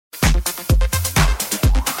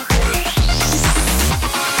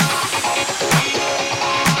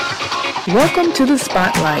Welcome to the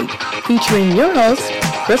Spotlight, featuring your host,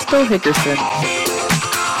 Crystal Hickerson.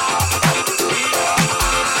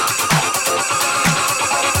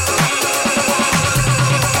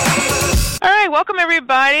 All right, welcome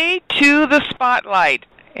everybody to the Spotlight,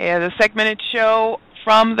 the segmented show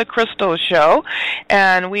from the Crystal Show.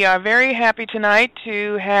 And we are very happy tonight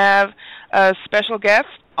to have a special guest,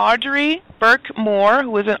 Audrey Burke-Moore,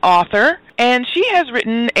 who is an author, and she has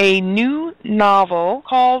written a new novel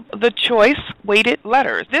called The Choice Weighted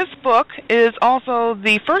Letters. This book is also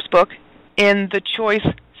the first book in the Choice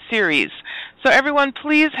series. So everyone,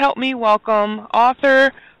 please help me welcome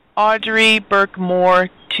author Audrey Burke-Moore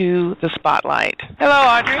to the Spotlight. Hello,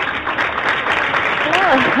 Audrey.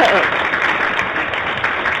 Hello.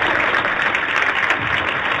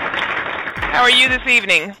 How are you this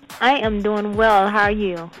evening? I am doing well. How are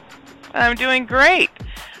you? I'm doing great.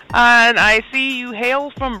 And I see you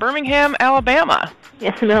hail from Birmingham, Alabama.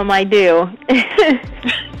 Yes, ma'am, I do.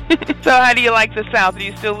 So how do you like the South? Do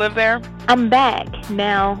you still live there? I'm back.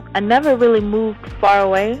 Now, I never really moved far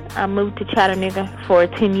away. I moved to Chattanooga for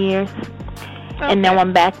 10 years. Okay. And now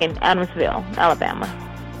I'm back in Adamsville, Alabama.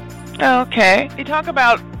 Okay. You talk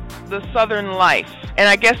about the Southern life, and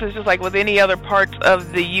I guess it's just like with any other parts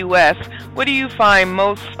of the U.S., what do you find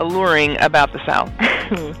most alluring about the South?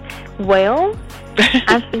 Well,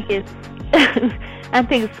 I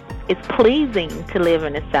think it's pleasing to live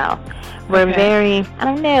in the South. We're very, I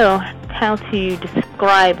don't know how to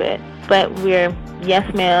describe it, but we're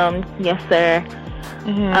yes ma'am, yes sir.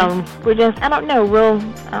 Mm-hmm. We're just, I don't know,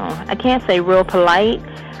 I can't say real polite,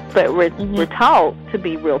 but we're taught to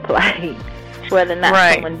be real polite. Whether or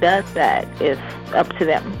not someone does that is up to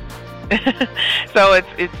them. So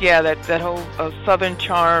it's that whole Southern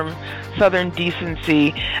charm, Southern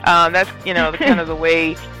decency. That's the kind of the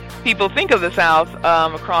way people think of the South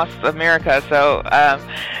across America. So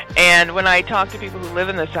and when I talk to people who live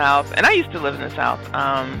in the South, and I used to live in the South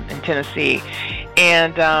in Tennessee,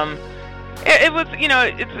 and it was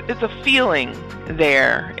it's a feeling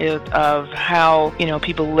there of how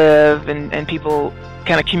people live and people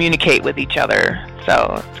kind of communicate with each other.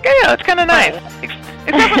 So it's kind of nice, except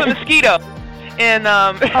for the mosquito and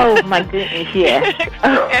oh my goodness, yeah,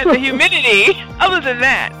 and the humidity. Other than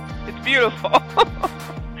that, it's beautiful.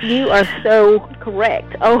 You are so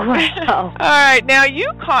correct. Oh wow! All right, now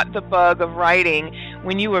you caught the bug of writing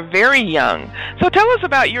when you were very young. So tell us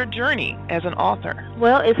about your journey as an author.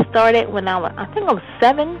 Well, it started when I was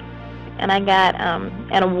 7, and I got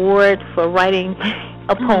an award for writing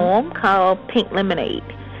a poem called Pink Lemonade.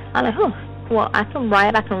 I'm like, well, I can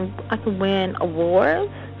write, I can win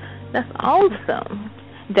awards. That's awesome.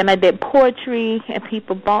 Then I did poetry, and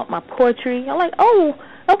people bought my poetry. I'm like, oh,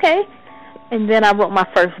 okay. And then I wrote my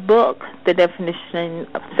first book, The Definition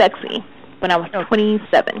of Sexy, when I was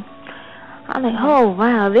 27. I'm like, oh,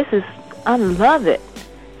 wow, I love it.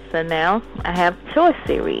 So now I have Choice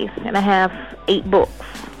series, and I have 8 books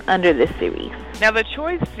under this series. Now, the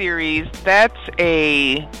Choice series,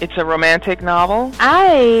 it's a romantic novel?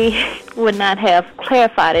 I would not have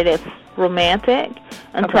clarified it as romantic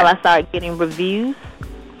until I started getting reviews.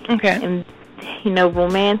 Okay. And,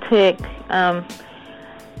 romantic,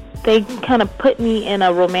 they kind of put me in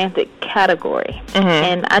a romantic category. Mm-hmm.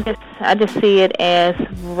 And I just see it as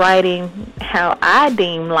writing how I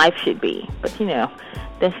deem life should be. But,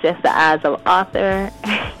 that's just the eyes of an author.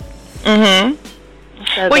 Mm-hmm.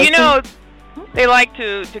 So well, they like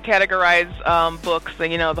to categorize books,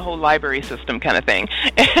 the whole library system kind of thing.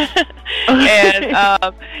 And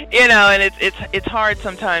and it's hard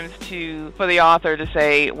sometimes for the author to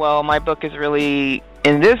say, well, my book is really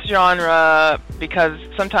in this genre, because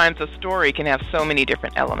sometimes a story can have so many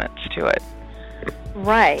different elements to it.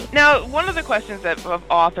 Right. Now, one of the questions of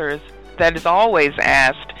authors that is always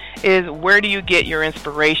asked is, where do you get your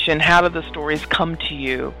inspiration? How do the stories come to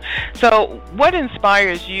you? So what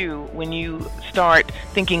inspires you when you start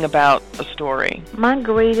thinking about a story? My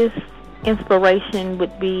greatest inspiration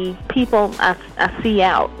would be people I see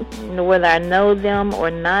out, whether I know them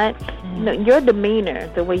or not. Your demeanor,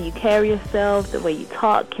 the way you carry yourself, the way you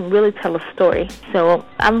talk, can really tell a story. So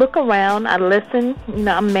I look around, I listen.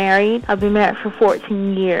 I'm married. I've been married for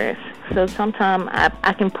 14 years. So sometimes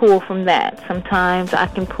I can pull from that. Sometimes I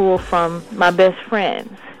can pull from my best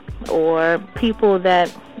friends or people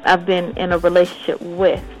that I've been in a relationship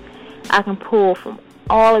with. I can pull from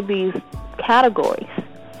all of these categories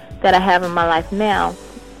that I have in my life now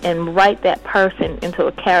and write that person into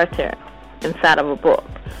a character inside of a book.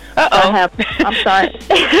 Uh-oh. I'm sorry.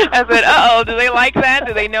 I said, uh-oh, do they like that?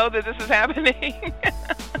 Do they know that this is happening?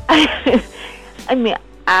 I mean,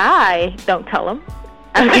 I don't tell them.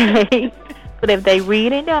 Okay. But if they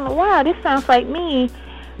read it, they're like, wow, this sounds like me,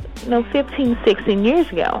 15, 16 years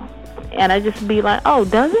ago. And I just be like, oh,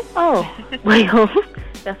 does it? Oh, well,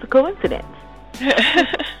 that's a coincidence.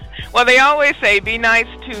 Well, they always say be nice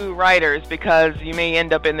to writers because you may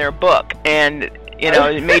end up in their book. And,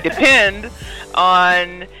 it may depend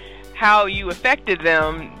on how you affected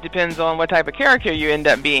them, depends on what type of character you end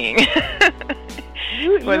up being.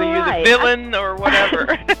 Whether you're right. the villain or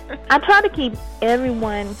whatever. I try to keep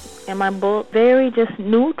everyone in my book very just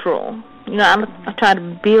neutral. I try to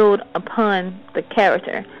build upon the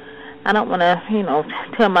character. I don't want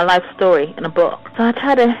to, tell my life story in a book. So I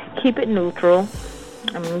try to keep it neutral.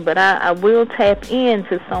 But I will tap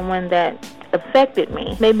into someone that affected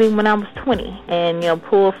me, maybe when I was 20, and,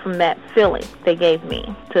 pull from that feeling they gave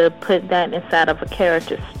me to put that inside of a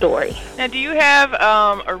character's story. Now, do you have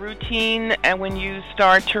a routine and when you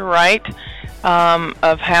start to write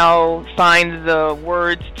of how find the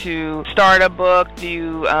words to start a book? Do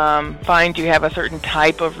you find you have a certain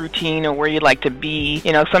type of routine or where you'd like to be?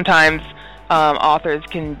 Sometimes authors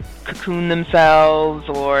can cocoon themselves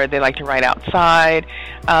or they like to write outside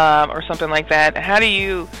or something like that. How do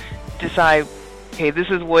you decide, okay, this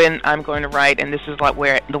is when I'm going to write and this is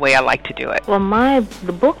the way I like to do it? Well,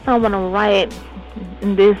 the books I want to write,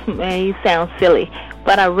 this may sound silly,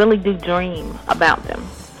 but I really do dream about them.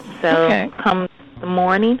 So come the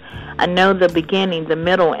morning, I know the beginning, the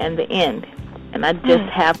middle, and the end. And I just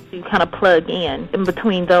have to kind of plug in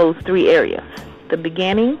between those three areas. The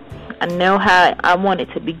beginning, I know how I want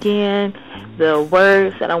it to begin, the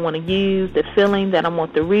words that I want to use, the feeling that I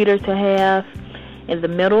want the reader to have. In the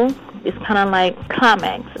middle, it's kind of like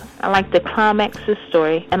climaxes. I like the climax of the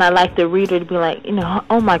story, and I like the reader to be like,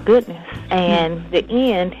 oh my goodness. And the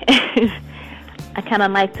end, I kind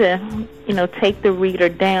of like to, take the reader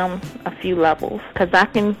down a few levels, because I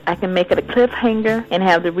can make it a cliffhanger and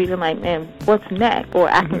have the reader like, man, what's next? Or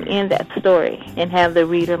I can end that story and have the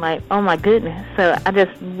reader like, oh my goodness. So I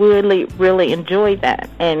just really, really enjoy that.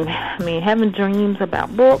 And having dreams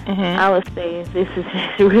about books, I would say this is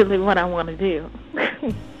just really what I want to do.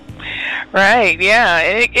 Right, yeah,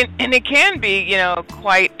 and it can be,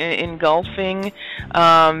 quite engulfing,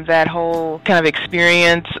 that whole kind of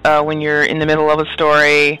experience when you're in the middle of a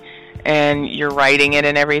story and you're writing it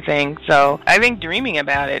and everything. So I think dreaming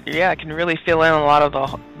about it, it can really fill in a lot of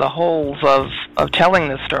the holes of telling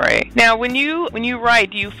the story. Now, when you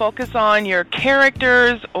write, do you focus on your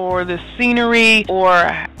characters or the scenery, or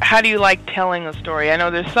how do you like telling a story? I know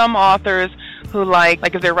there's some authors who like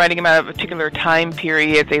if they're writing about a particular time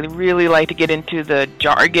period, they really like to get into the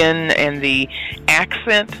jargon and the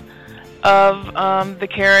accent of the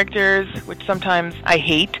characters, which sometimes I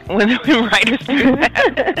hate when writers do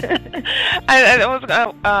that.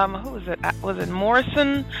 Who was it? Was it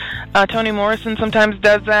Morrison? Toni Morrison sometimes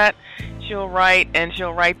does that. She'll write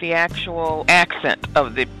the actual accent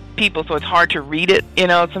of the people, so it's hard to read it.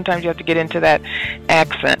 Sometimes you have to get into that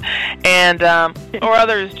accent, and or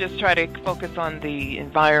others just try to focus on the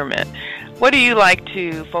environment. What do you like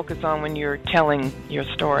to focus on when you're telling your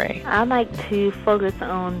story? I like to focus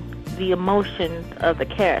on the emotions of the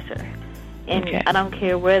character, and I don't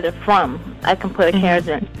care where they're from. I can put a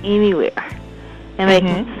character anywhere and make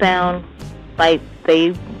them sound like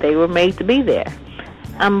they were made to be there.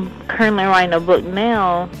 I'm currently writing a book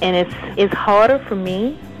now, and it's harder for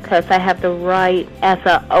me because I have to write as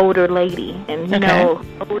an older lady, and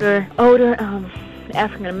older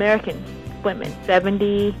African American women,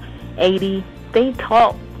 70, 80, they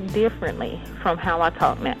talk differently from how I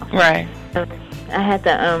talk now. Right. So I had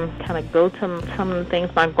to kind of go to some of the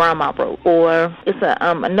things my grandma wrote, or it's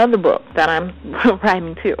another book that I'm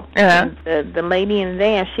writing too. The lady in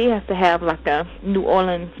there, she has to have like a New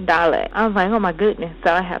Orleans dialect. I was like, oh my goodness!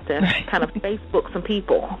 So I have to kind of Facebook some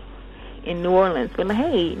people in New Orleans, be like,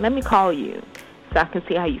 hey, let me call you so I can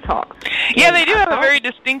see how you talk. Yeah, and they do have a very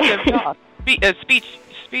distinctive talk, speech.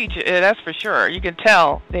 That's for sure. You can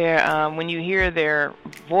tell when you hear their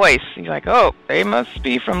voice. You're like, oh, they must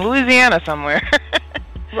be from Louisiana somewhere.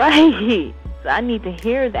 Right. So I need to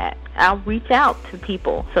hear that. I'll reach out to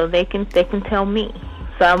people so they can tell me.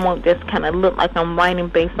 So I won't just kind of look like I'm writing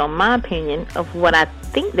based on my opinion of what I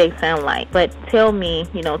think they sound like, but tell me,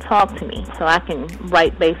 talk to me so I can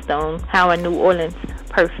write based on how a New Orleans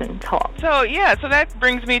person talks. So that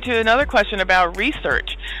brings me to another question about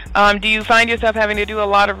research. Do you find yourself having to do a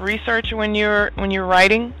lot of research when you're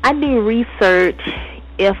writing? I do research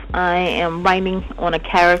if I am writing on a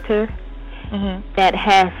character that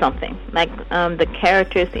has something. Like the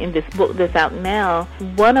characters in this book that's out now,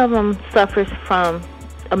 one of them suffers from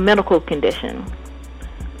a medical condition.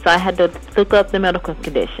 So I had to look up the medical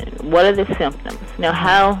condition. What are the symptoms? Now,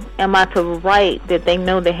 how am I to write that they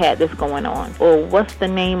know they had this going on? Or what's the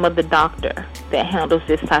name of the doctor that handles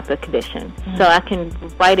this type of condition? So I can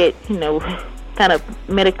write it, kind of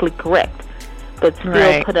medically correct, but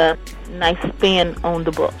still put a nice spin on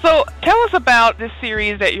the book. So tell us about this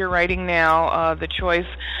series that you're writing now, The Choice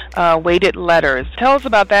Weighted Letters. Tell us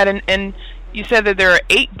about that, and you said that there are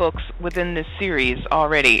 8 books within this series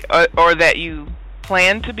already, or that you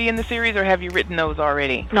plan to be in the series, or have you written those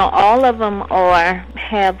already? No, all of them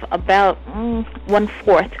have about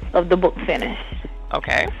 1/4 of the book finished.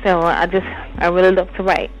 Okay. So I really love to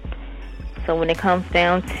write. So when it comes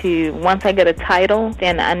down to, once I get a title,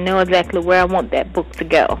 then I know exactly where I want that book to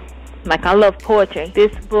go. Like, I love poetry.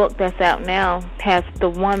 This book that's out now has the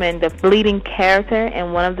woman, the leading character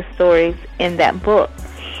in one of the stories in that book.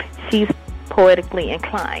 She's poetically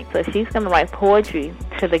inclined. So she's going to write poetry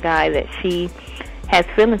to the guy that she has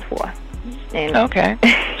feelings for. And okay.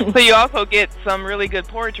 So you also get some really good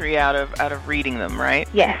poetry out of reading them, right?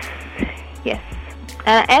 Yes.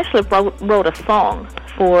 I actually wrote a song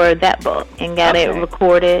for that book and got it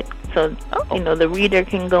recorded, so the reader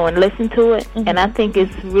can go and listen to it. And I think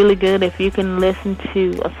it's really good if you can listen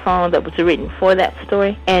to a song that was written for that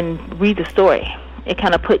story and read the story. It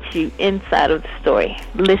kind of puts you inside of the story,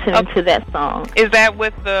 listening to that song. Is that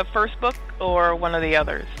with the first book or one of the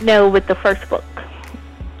others? No, with the first book.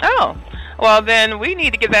 Oh, well then we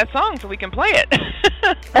need to get that song so we can play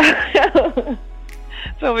it.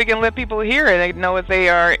 So we can let people hear it and know what they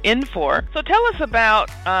are in for. So tell us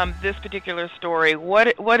about this particular story. What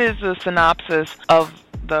is the synopsis of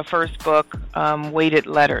the first book, Weighted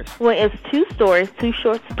Letters? Well, it's 2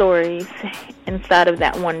 short stories inside of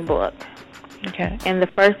that one book. Okay. And the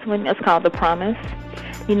first one is called The Promise.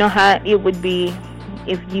 You know how it would be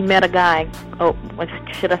if you met a guy, or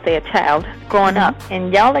should I say a child, growing up,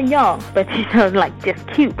 and y'all are young, but like just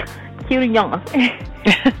cute and young.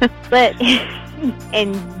 But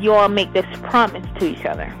and you all make this promise to each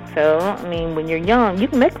other. So, I mean, when you're young, you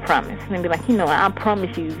can make a promise and be like, I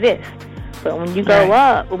promise you this. But when you grow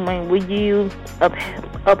up, will you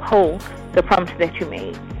uphold the promise that you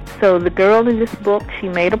made? So the girl in this book, she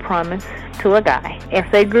made a promise to a guy. As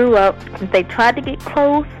they grew up, they tried to get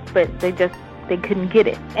close, but they couldn't get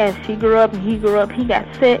it. As she grew up and he grew up, he got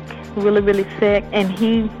sick, really, really sick, and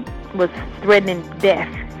he was threatening death.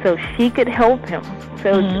 So she could help him.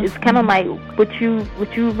 So it's kind of like, would you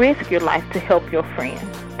risk your life to help your friend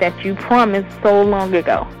that you promised so long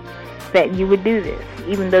ago that you would do this,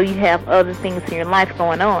 even though you have other things in your life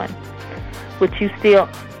going on? Would you still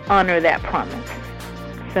honor that promise?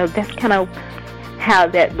 So that's kind of how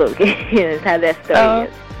that book is, how that story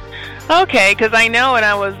is. Okay, because I know when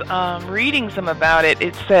I was reading some about it,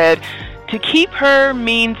 it said, to keep her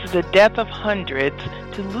means the death of hundreds.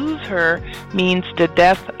 To lose her means the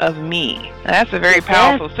death of me. Now, that's a very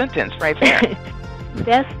powerful sentence right there.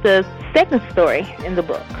 That's the second story in the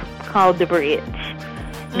book, called The Bridge.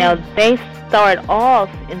 Now, they start off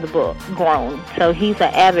in the book grown. So he's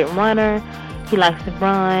an avid runner. He likes to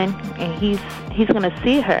run, and he's going to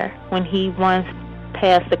see her when he runs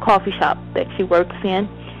past the coffee shop that she works in.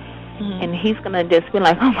 And he's going to just be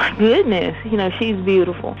like, oh, my goodness, she's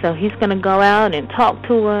beautiful. So he's going to go out and talk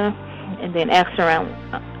to her and then ask her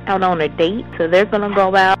out on a date. So they're going to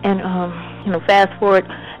go out and, fast forward,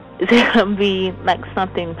 there's going to be like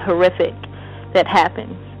something horrific that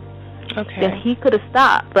happens that he could have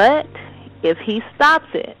stopped. But if he stops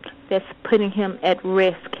it, that's putting him at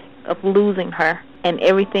risk of losing her, and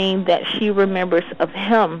everything that she remembers of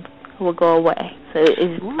him will go away. So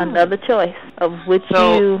it's another choice of which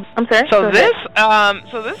I'm sorry. So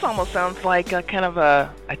this almost sounds like a kind of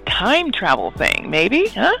a time travel thing, maybe,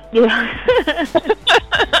 huh? Yeah.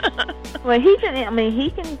 Well, he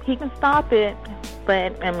can stop it,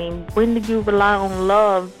 but when do you rely on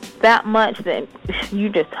love that much that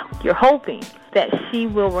you're hoping that she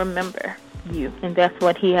will remember you? And that's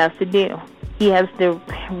what he has to do. He has to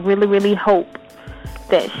really, really hope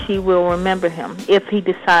that she will remember him if he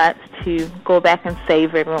decides to go back and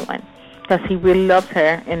save everyone, because he really loves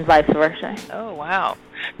her, and vice versa. Oh, wow.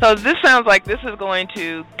 So this sounds like this is going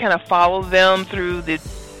to kind of follow them through the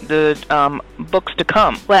books to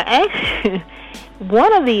come. Well, actually,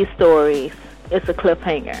 one of these stories is a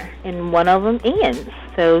cliffhanger, and one of them ends.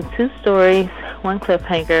 So 2 stories, 1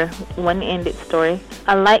 cliffhanger, 1 ended story.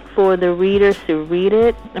 I like for the readers to read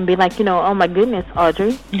it and be like, oh my goodness,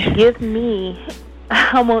 Audrey,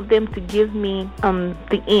 I want them to give me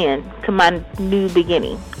the end to my new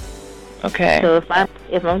beginning. Okay. So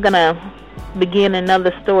if I'm gonna begin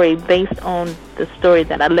another story based on the story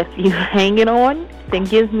that I left you hanging on, then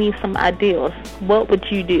give me some ideas. What would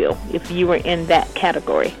you do if you were in that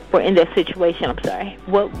category, or in that situation? I'm sorry.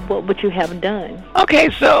 What would you have done? Okay,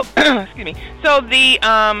 so excuse me. So the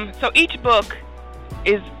so each book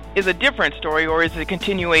is a different story, or is it a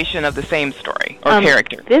continuation of the same story or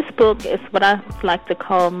character? This book is what I like to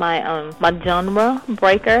call my my genre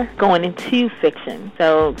breaker, going into fiction.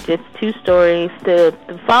 So just 2 stories. The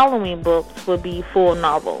following books will be full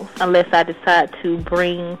novels, unless I decide to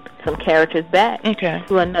bring some characters back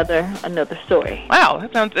to another story. Wow,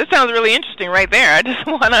 that sounds really interesting right there. I just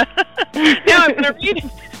wanna now I'm gonna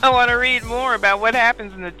read. I want to read more about what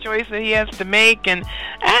happens and the choice that he has to make, and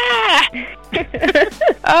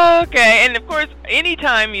okay. And of course,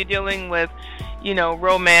 anytime you're dealing with,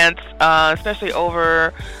 romance, especially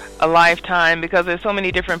over a lifetime, because there's so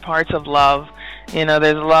many different parts of love.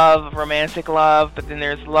 There's love, romantic love, but then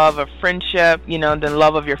there's love of friendship, then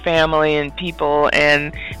love of your family and people,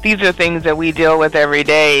 and these are things that we deal with every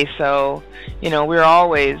day. So, we're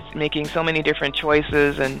always making so many different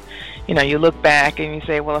choices, and you look back and you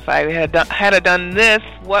say, well, if I had done this,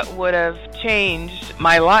 what would have changed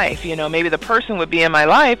my life? Maybe the person would be in my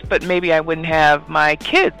life, but maybe I wouldn't have my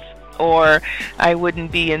kids, or I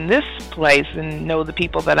wouldn't be in this place and know the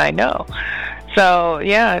people that I know. So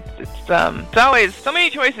yeah, it's always so many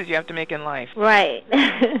choices you have to make in life. Right.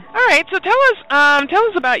 All right. So tell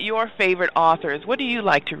us about your favorite authors. What do you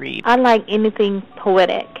like to read? I like anything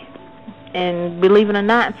poetic, and believe it or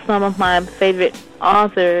not, some of my favorite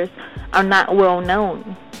authors are not well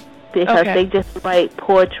known because they just write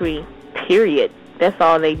poetry. Period. That's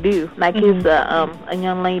all they do. Like it's a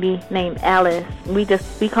young lady named Alice.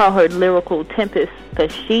 We call her Lyrical Tempest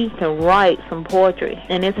because she can write some poetry,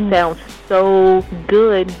 and it sounds so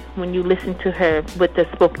good when you listen to her with the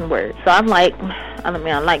spoken word. So I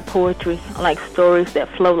like poetry. I like stories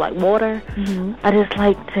that flow like water. I just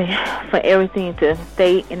like for everything to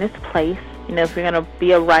stay in its place. If you're gonna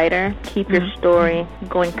be a writer, keep your story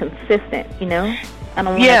going consistent. I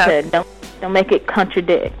don't want to don't make it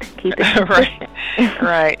contradict. Keep it consistent.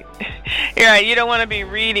 Right. Yeah, you don't want to be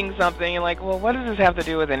reading something and like, well, what does this have to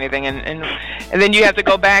do with anything? And then you have to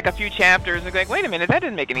go back a few chapters and go like, wait a minute, that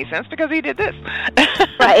didn't make any sense because he did this.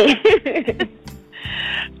 Right.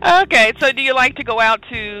 Okay, so do you like to go out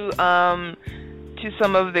to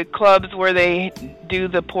some of the clubs where they do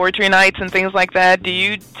the poetry nights and things like that? Do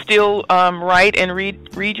you still write and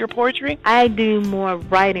read your poetry? I do more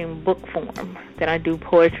writing book form than I do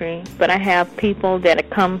poetry, but I have people that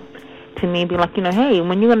come to me and be like, hey,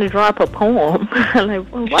 when you going to drop a poem? I'm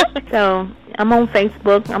like, well, what? So I'm on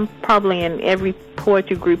Facebook. I'm probably in every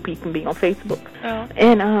poetry group you can be on Facebook. Oh.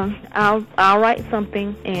 And I'll write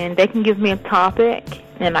something, and they can give me a topic,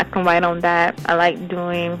 and I can write on that. I like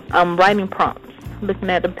doing writing prompts, looking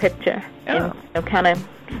at the picture and kind of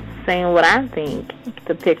saying what I think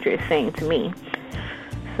the picture is saying to me.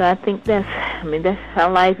 So I think that's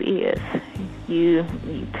how life is. You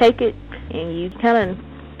take it and you kind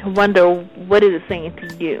of wonder what is it saying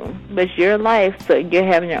to you. But it's your life, so you're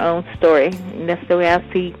having your own story. And that's the way I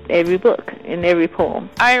see every book and every poem.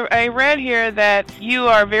 I read here that you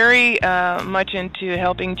are very much into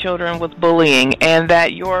helping children with bullying, and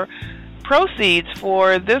that your proceeds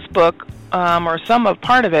for this book, or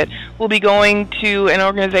part of it, will be going to an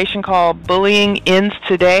organization called Bullying Ends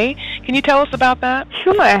Today. Can you tell us about that?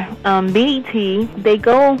 Sure. BET, they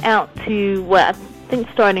go out to, I think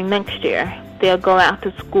starting next year, they'll go out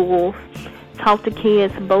to schools, talk to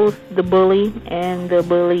kids, both the bully and the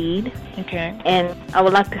bullied. Okay. And I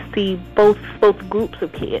would like to see both groups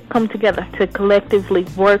of kids come together to collectively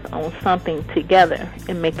work on something together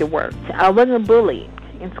and make it work. I wasn't bullied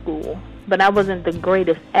in school, but I wasn't the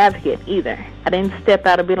greatest advocate either. I didn't step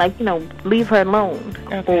out and be like, leave her alone.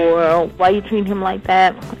 Okay. Or why you treat him like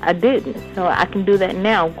that? I didn't. So I can do that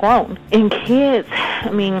now, grown. And kids,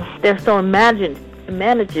 they're so imaginative.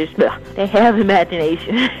 They have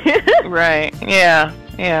imagination. Right. Yeah.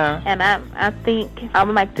 Yeah. And I think I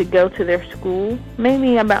would like to go to their school,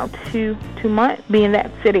 maybe about 2 months, be in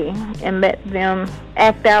that city and let them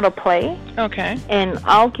act out a play. Okay. And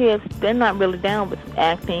all kids, they're not really down with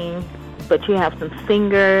acting, but you have some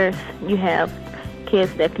singers, you have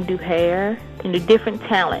kids that can do hair and do different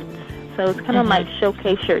talents. So it's kind of like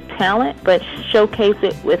showcase your talent, but showcase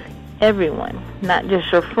it with everyone, not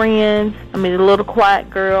just your friends. The little quiet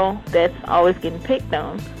girl that's always getting picked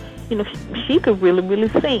on, she could really, really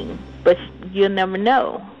sing, but you'll never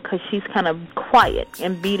know because she's kind of quiet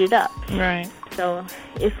and beat it up. Right. So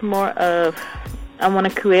it's more of I want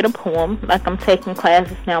to create a poem. Like, I'm taking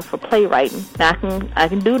classes now for playwriting. Now, I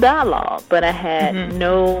can do dialogue, but I had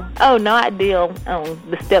no idea on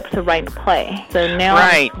the steps to writing a play. So now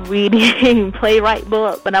I'm reading playwright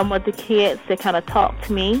book, but I want the kids to kind of talk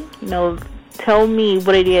to me, tell me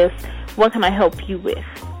what it is, what can I help you with?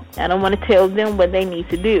 I don't want to tell them what they need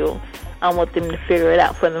to do. I want them to figure it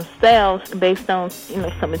out for themselves based on,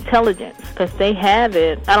 some intelligence, because they have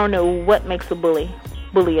it. I don't know what makes a bully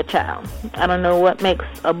a child. I don't know what makes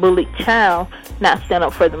a bullied child not stand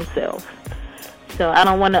up for themselves. So I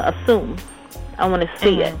don't want to assume. I want to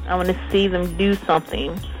see it. I want to see them do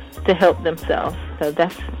something to help themselves. So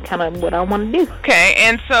that's kind of what I want to do. Okay,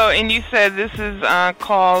 and you said this is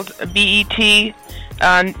called BET,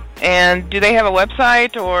 and do they have a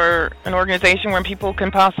website or an organization where people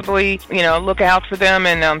can possibly, look out for them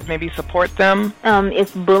and maybe support them?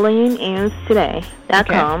 It's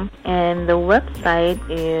bullyingendstoday.com, and the website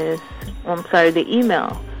is, the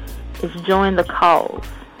email is join the cause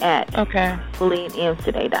at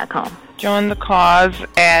bullyingendstoday.com. Join the cause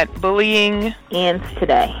at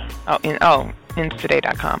bullyingendstoday.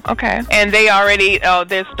 Instoday.com. Okay. And they already,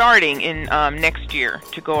 they're starting in next year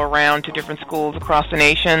to go around to different schools across the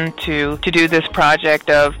nation to do this project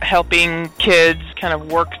of helping kids kind of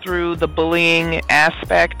work through the bullying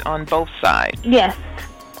aspect on both sides. Yes,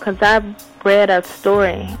 because I read a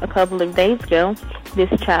story a couple of days ago. This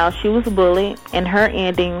child, she was bullied, and her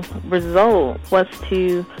ending result was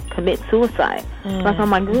to commit suicide. Like, oh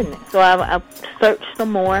my goodness. So I searched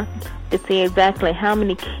some more to see exactly how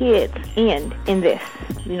many kids end in this,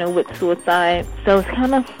 with suicide. So it's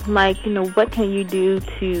kind of like, what can you do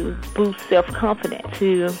to boost self-confidence,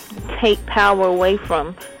 to take power away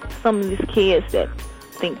from some of these kids that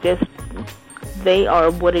think they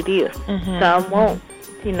are what it is. So I want,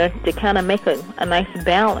 to kind of make a nice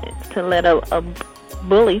balance, to let a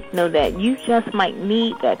bully know that you just might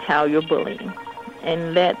need that child you're bullying,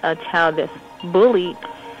 and let a child that's bullied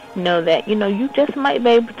know that, you just might be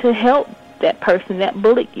able to help that person that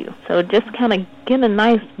bullied you. So just kind of get a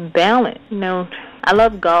nice balance. I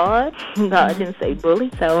love God. God didn't say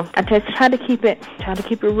bully. So I just try to keep it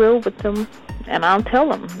real with them, and I'll tell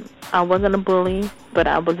them I wasn't a bully, but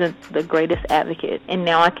I wasn't the greatest advocate, and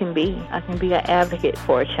now I can be an advocate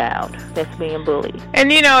for a child that's being bullied.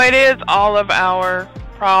 And it is all of our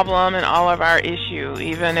problem and all of our issue,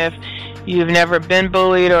 even if you've never been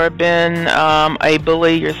bullied or been a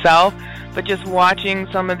bully yourself. But just watching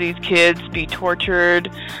some of these kids be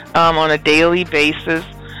tortured on a daily basis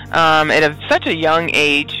at such a young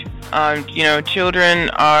age. Children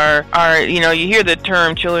are you hear the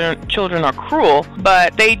term children are cruel,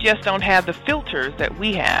 but they just don't have the filters that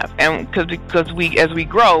we have. And because as we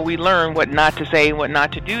grow, we learn what not to say, what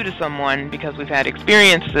not to do to someone because we've had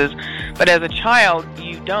experiences. But as a child,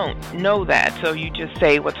 you don't know that. So you just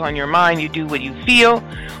say what's on your mind, you do what you feel,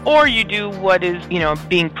 or you do what is,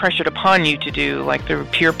 being pressured upon you to do, like through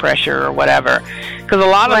peer pressure or whatever. Because a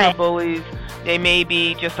lot of the bullies, they may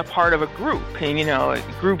be just a part of a group, and a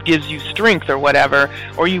group gives you strength or whatever,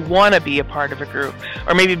 or you want to be a part of a group,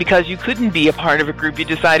 or maybe because you couldn't be a part of a group, you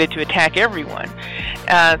decided to attack everyone.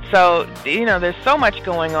 So there's so much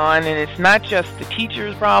going on, and it's not just the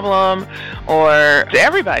teacher's problem, or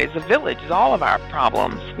everybody's. The village is all of our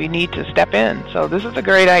problems. We need to step in. So this is a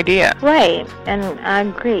great idea. Right, and I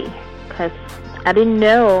agree, because I didn't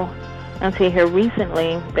know until here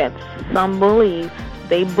recently that some bullies,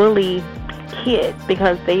 they bully kids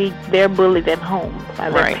because they're bullied at home by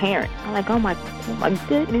their parents. I'm like, oh my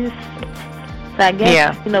goodness. So I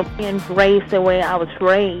guess, being raised the way I was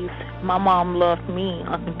raised, my mom loved me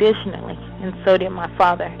unconditionally, and so did my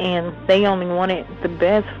father. And they only wanted the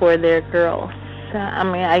best for their girls. So,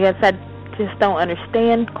 I guess I just don't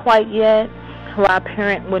understand quite yet why a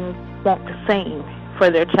parent wouldn't want the same for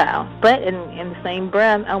their child. But in the same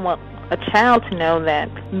breath, I want a child to know that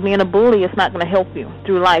being a bully is not going to help you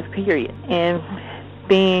through life, period. And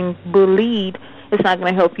being bullied is not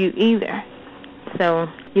going to help you either. So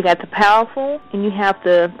you got the powerful and you have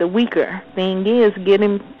the weaker. Thing is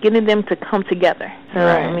getting them to come together.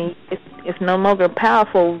 So it's no longer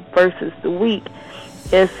powerful versus the weak.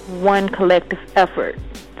 It's one collective effort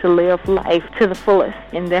to live life to the fullest,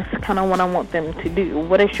 and that's kind of what I want them to do.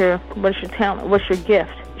 What is your talent? What's your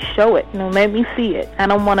gift? Show it. Let me see it. I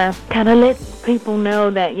don't want to kind of let people know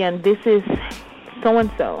that this is so and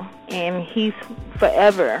so, and he's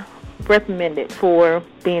forever reprimanded for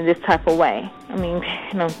being this type of way.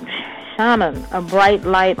 Shine a bright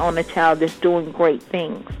light on a child that's doing great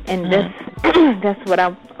things, and that's what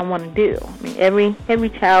I I want to do. I mean, every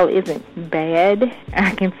child isn't bad,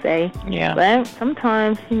 I can say. Yeah. But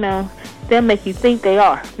sometimes, they'll make you think they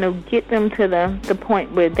are. Get them to the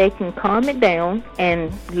point where they can calm it down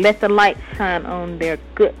and let the light shine on their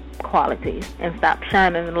good qualities and stop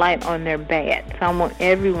shining the light on their bad. So I want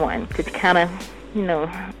everyone to kind of,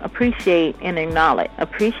 appreciate and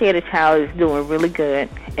appreciate a child is doing really good.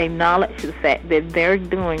 Acknowledge the fact that they're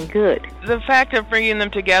doing good. The fact of bringing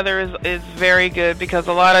them together is very good, because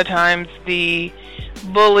a lot of times the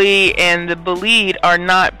bully and the bullied are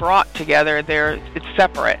not brought together. It's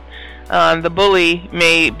separate. The bully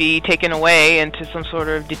may be taken away into some sort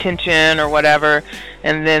of detention or whatever,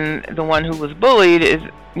 and then the one who was bullied is,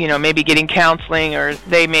 maybe getting counseling, or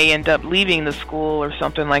they may end up leaving the school or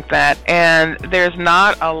something like that. And there's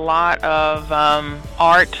not a lot of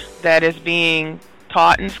art that is being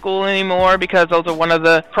taught in school anymore, because those are one of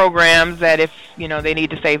the programs that if, they need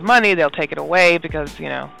to save money, they'll take it away because,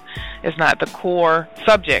 it's not the core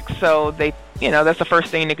subject. So they, that's the first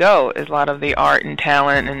thing to go, is a lot of the art and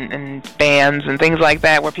talent and bands and things like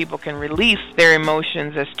that, where people can release their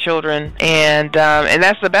emotions as children. And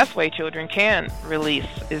that's the best way children can release,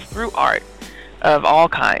 is through art of all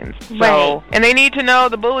kinds. Right. So, and they need to know,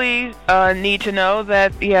 the bullies need to know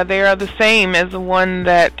that, they are the same as the one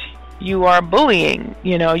that you are bullying.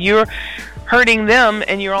 You're hurting them,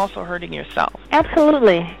 and you're also hurting yourself.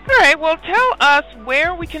 Absolutely. All right, well, tell us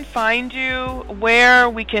where we can find you, where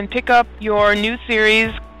we can pick up your new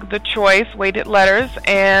series, The Choice, Weighted Letters,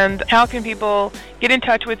 and how can people get in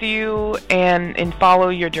touch with you and follow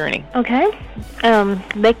your journey? Okay.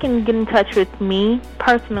 They can get in touch with me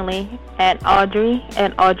personally at Audrey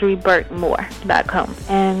at audreyburke.com.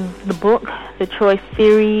 And the book,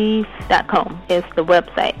 thechoiceseries.com, is the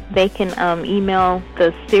website. They can email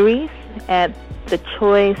the series at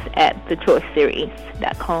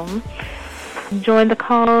thechoice@thechoiceseries.com. Join the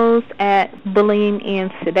calls at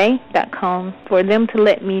bullyingendstoday.com for them to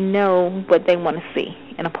let me know what they want to see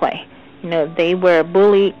in a play. They were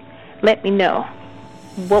bullied. Let me know,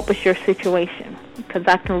 what was your situation? Because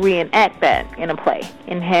I can reenact that in a play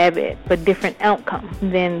and have it a different outcome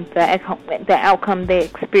than the outcome they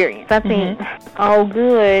experienced. I think all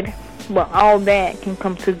bad can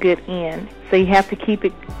come to a good end. So you have to keep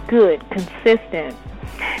it good, consistent.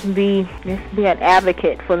 Be an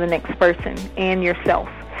advocate for the next person and yourself.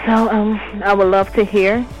 So I would love to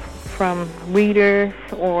hear from readers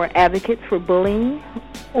or advocates for bullying,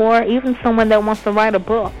 or even someone that wants to write a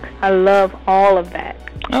book. I love all of that.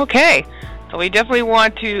 Okay. So we definitely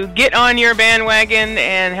want to get on your bandwagon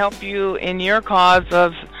and help you in your cause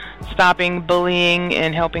of stopping bullying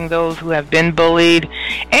and helping those who have been bullied,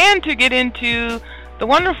 and to get into the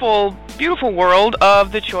wonderful, beautiful world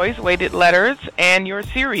of The Choice, Weighted Letters, and your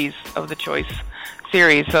series of The Choice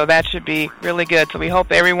series. So that should be really good. So we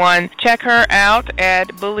hope everyone check her out at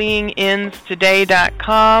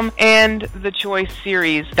bullyingendstoday.com and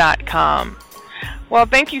thechoiceseries.com. Well,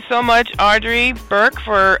 thank you so much, Audrey Burke,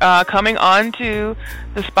 for coming on to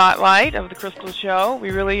the spotlight of the Crystal Show. We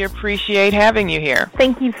really appreciate having you here.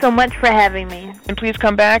 Thank you so much for having me. And please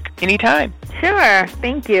come back anytime. Sure.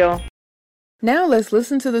 Thank you. Now let's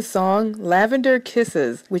listen to the song Lavender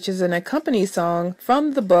Kisses, which is an accompany song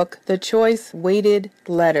from the book The Choice Weighted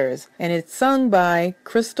Letters, and it's sung by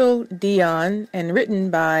Crystal Dion and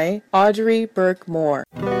written by Audrey Burke-Moore.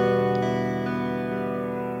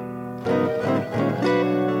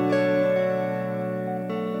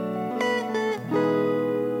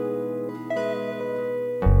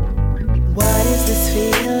 What is this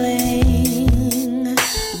feeling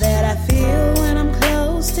that I feel when I'm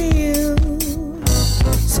close to you?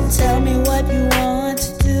 So tell me what you want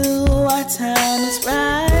to do. Our time is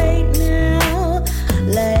right now.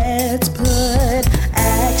 Let's put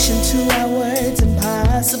action to our words, and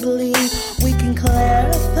possibly we can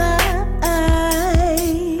clarify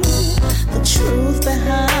the truth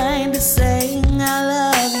behind us saying I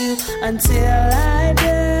love you until I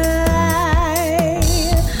die.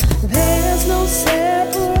 There's no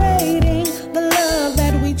separating the love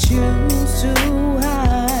that we choose to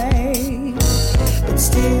hide, but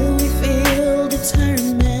still we feel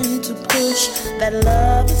determined to push that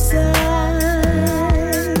love aside.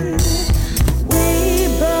 We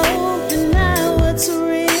both deny what's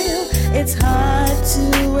real. It's hard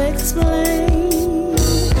to explain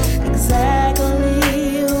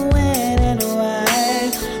exactly when and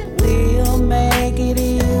why. We'll make it,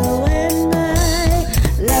 you and I.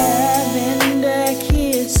 Lavender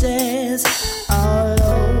kisses all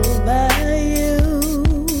over you.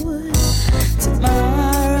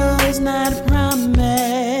 Tomorrow's not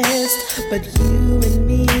promised, but you and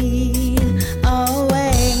me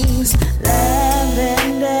always.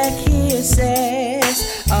 Lavender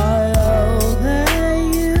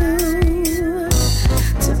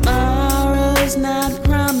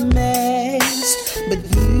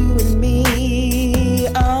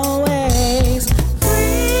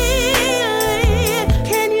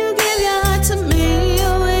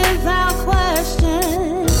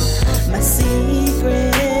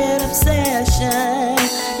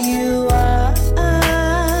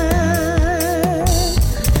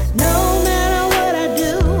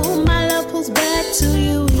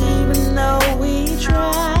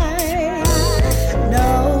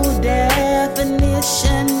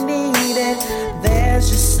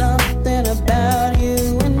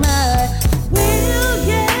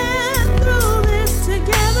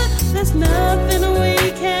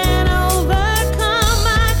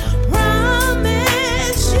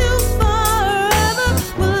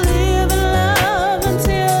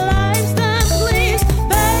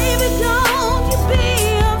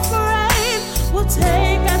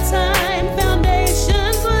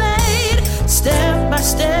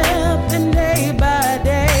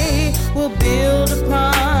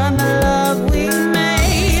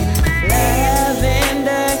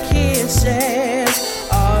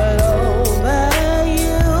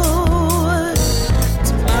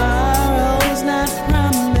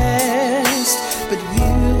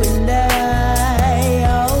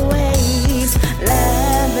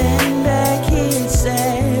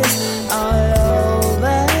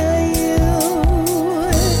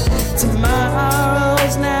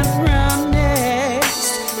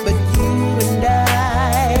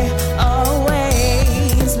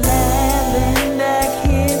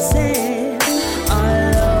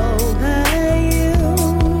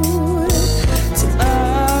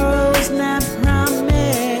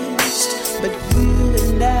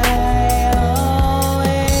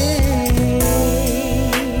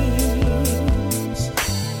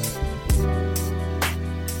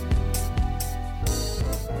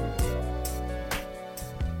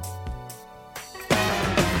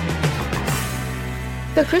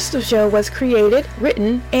The Crystal Show was created,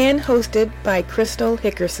 written, and hosted by Crystal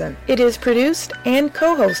Hickerson. It is produced and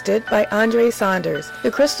co-hosted by Andre Saunders.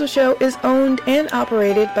 The Crystal Show is owned and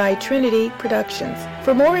operated by Trinity Productions.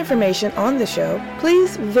 For more information on the show,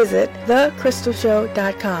 please visit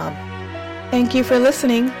thecrystalshow.com. Thank you for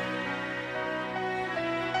listening.